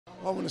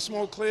Well, when the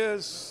smoke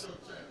clears,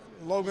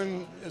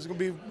 Logan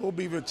will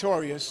be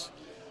victorious.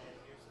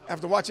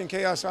 After watching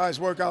KSI's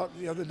workout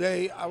the other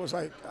day, I was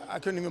like, I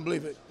couldn't even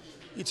believe it.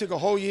 He took a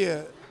whole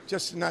year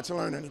just not to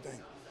learn anything.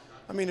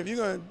 I mean, if you're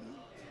going to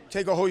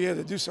take a whole year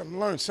to do something,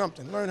 learn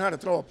something. Learn how to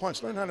throw a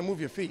punch. Learn how to move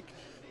your feet.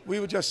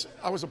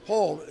 I was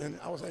appalled, and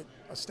I was like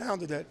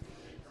astounded that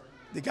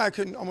the guy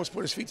couldn't almost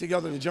put his feet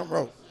together to jump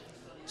rope.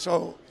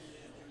 So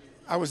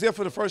I was there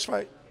for the first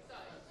fight.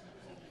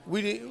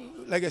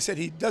 Like I said,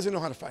 he doesn't know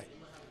how to fight.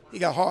 He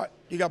got heart,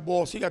 he got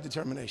balls, he got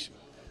determination.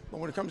 But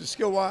when it comes to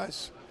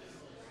skill-wise,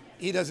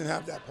 he doesn't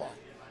have that part.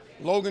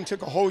 Logan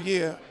took a whole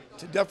year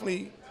to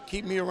definitely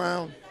keep me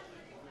around,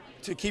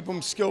 to keep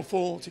him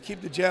skillful, to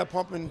keep the jab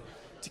pumping,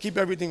 to keep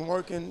everything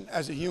working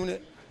as a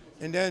unit.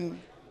 And then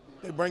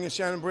they bring in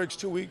Shannon Briggs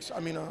 2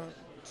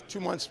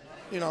 months,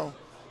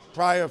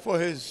 prior for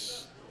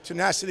his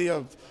tenacity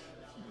of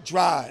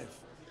drive,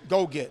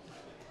 go-get,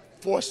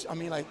 force. I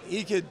mean, like,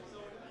 he could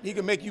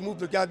make you move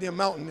the goddamn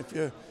mountain.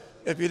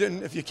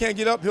 If you can't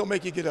get up, he'll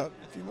make you get up.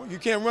 If you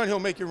can't run, he'll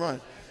make you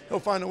run. He'll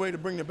find a way to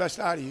bring the best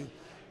out of you.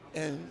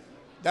 And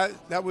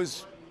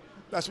that's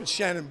what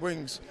Shannon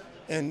brings,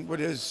 and with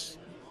his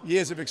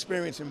years of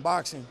experience in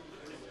boxing.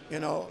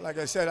 Like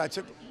I said, I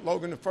took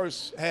Logan the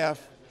first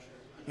half.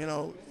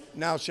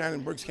 Now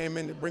Shannon Briggs came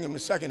in to bring him the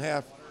second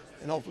half,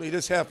 and hopefully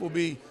this half will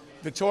be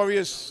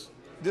victorious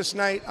this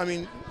night. I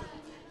mean,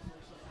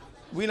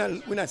 we're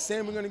not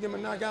saying we're going to give him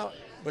a knockout,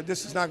 but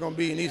this is not going to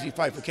be an easy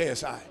fight for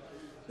KSI.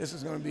 This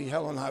is going to be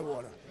hell and high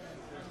water.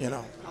 A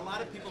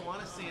lot of people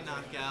want to see a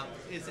knockout.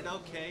 Is it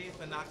okay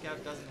if a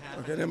knockout doesn't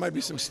happen? Okay, there might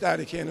be some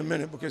static here in a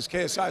minute because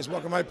KSI is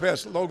walking right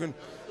past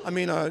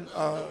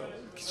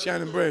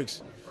Shannon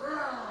Briggs.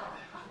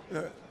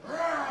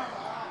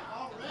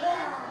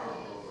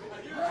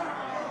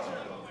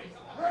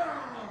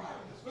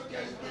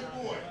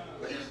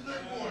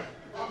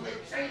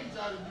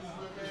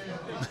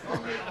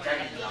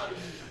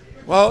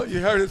 Well, you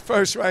heard it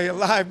first right here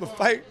live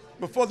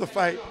before the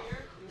fight.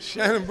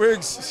 Shannon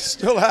Briggs is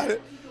still at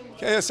it.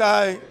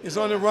 KSI is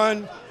on the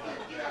run.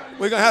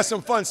 We're going to have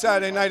some fun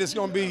Saturday night. It's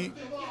going to be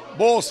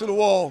balls to the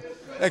wall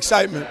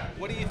excitement.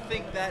 What do you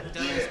think that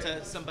does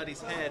to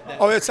somebody's head?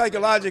 It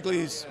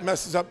psychologically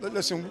messes up.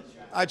 Listen,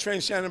 I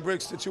trained Shannon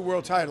Briggs to 2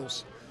 world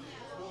titles.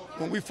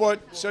 When we fought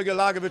Sergey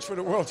Lagovich for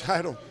the world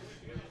title,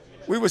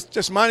 we was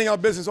just minding our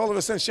business. All of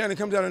a sudden, Shannon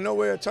comes out of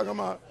nowhere talking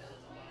about,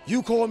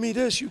 you call me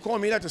this, you call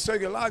me that to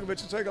Sergey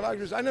Lagovich and Sergey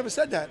Lagovich. I never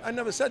said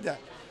that.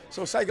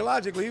 So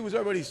psychologically, he was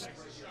already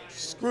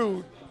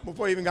screwed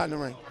before he even got in the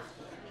ring.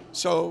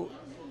 So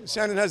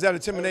Shannon has that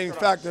intimidating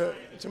factor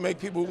to make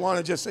people want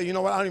to just say, you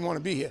know what, I don't even want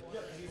to be here.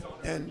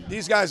 And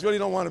these guys really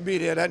don't want to be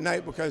there that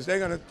night because they're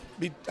going to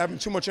be having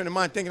too much in their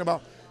mind thinking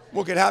about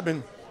what could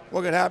happen.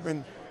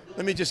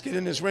 Let me just get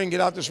in this ring,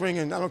 get out this ring,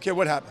 and I don't care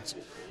what happens.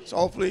 So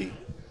hopefully,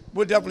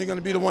 we're definitely going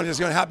to be the one that's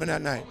going to happen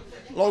that night.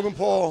 Logan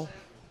Paul,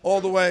 all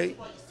the way,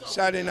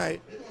 Saturday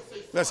night.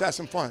 Let's have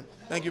some fun.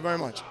 Thank you very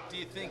much. Do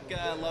you think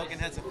Logan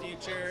has a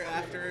future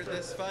after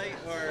this fight,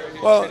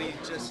 or should he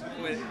just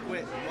quit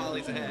while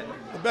he's ahead?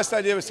 The best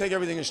idea is take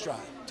everything in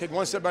stride. Take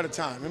one step at a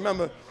time.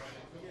 Remember,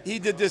 he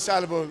did this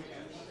out of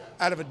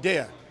a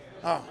dare.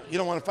 Oh, you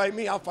don't want to fight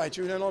me? I'll fight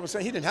you. And then all of a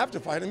sudden, he didn't have to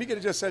fight him. He could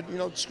have just said,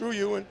 screw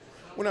you, and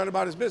went on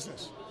about his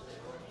business.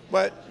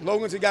 But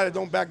Logan's a guy that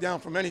don't back down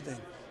from anything,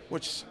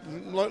 which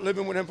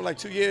living with him for like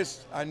 2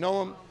 years, I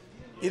know him.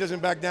 He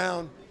doesn't back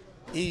down.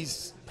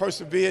 He's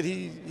persevered.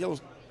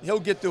 He'll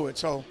get through it.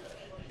 So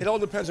it all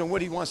depends on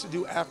what he wants to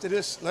do after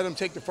this. Let him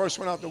take the first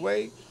one out the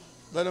way.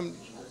 Let him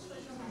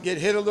get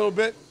hit a little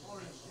bit.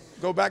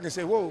 Go back and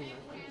say, whoa,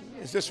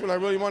 is this what I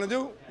really want to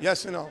do?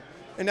 Yes or no?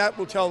 And that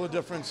will tell the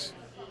difference.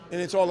 And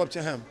it's all up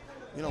to him.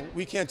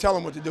 We can't tell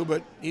him what to do,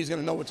 but he's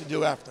going to know what to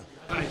do after.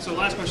 All right, so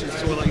last question.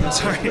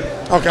 Sorry.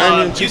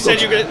 Okay.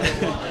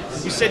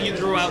 You said you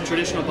threw out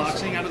traditional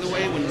boxing out of the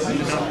way when in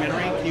the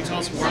documentary. Can you tell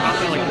us more about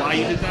that, like why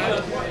you did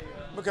that?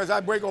 Because I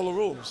break all the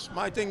rules.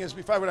 My thing is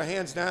we fight with our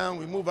hands down,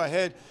 we move our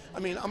head. I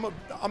mean,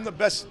 I'm the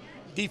best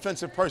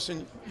defensive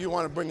person you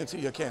want to bring into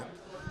your camp.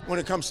 When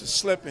it comes to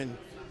slipping,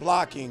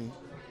 blocking,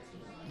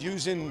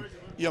 using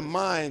your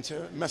mind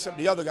to mess up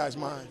the other guy's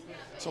mind.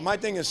 So my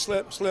thing is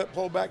slip,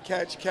 pull back,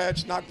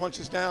 catch, knock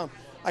punches down.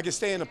 I can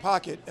stay in the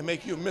pocket and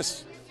make you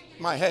miss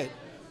my head.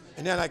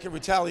 And then I can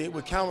retaliate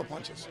with counter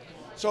punches.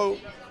 So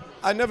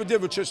I never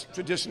did with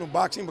traditional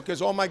boxing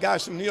because all my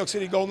guys from New York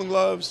City Golden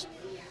Gloves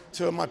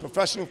to my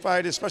professional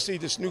fighters, especially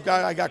this new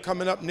guy I got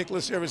coming up,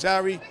 Nicholas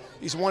Irizarry.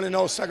 He's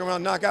 1-0,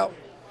 second-round knockout.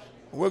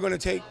 We're going to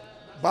take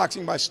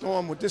boxing by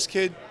storm with this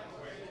kid.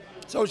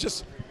 So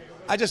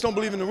I just don't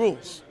believe in the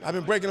rules. I've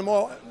been breaking them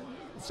all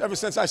ever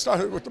since I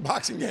started with the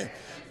boxing game.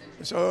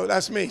 So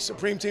that's me,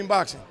 Supreme Team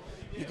Boxing.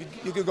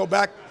 You could go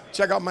back,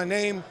 check out my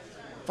name,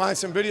 find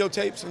some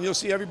videotapes, and you'll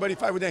see everybody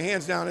fight with their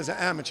hands down as an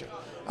amateur.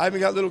 I even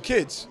got little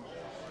kids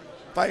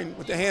fighting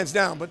with their hands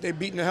down, but they're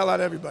beating the hell out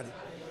of everybody.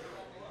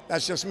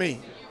 That's just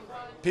me.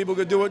 People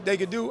could do what they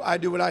could do, I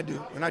do what I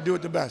do, and I do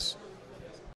it the best.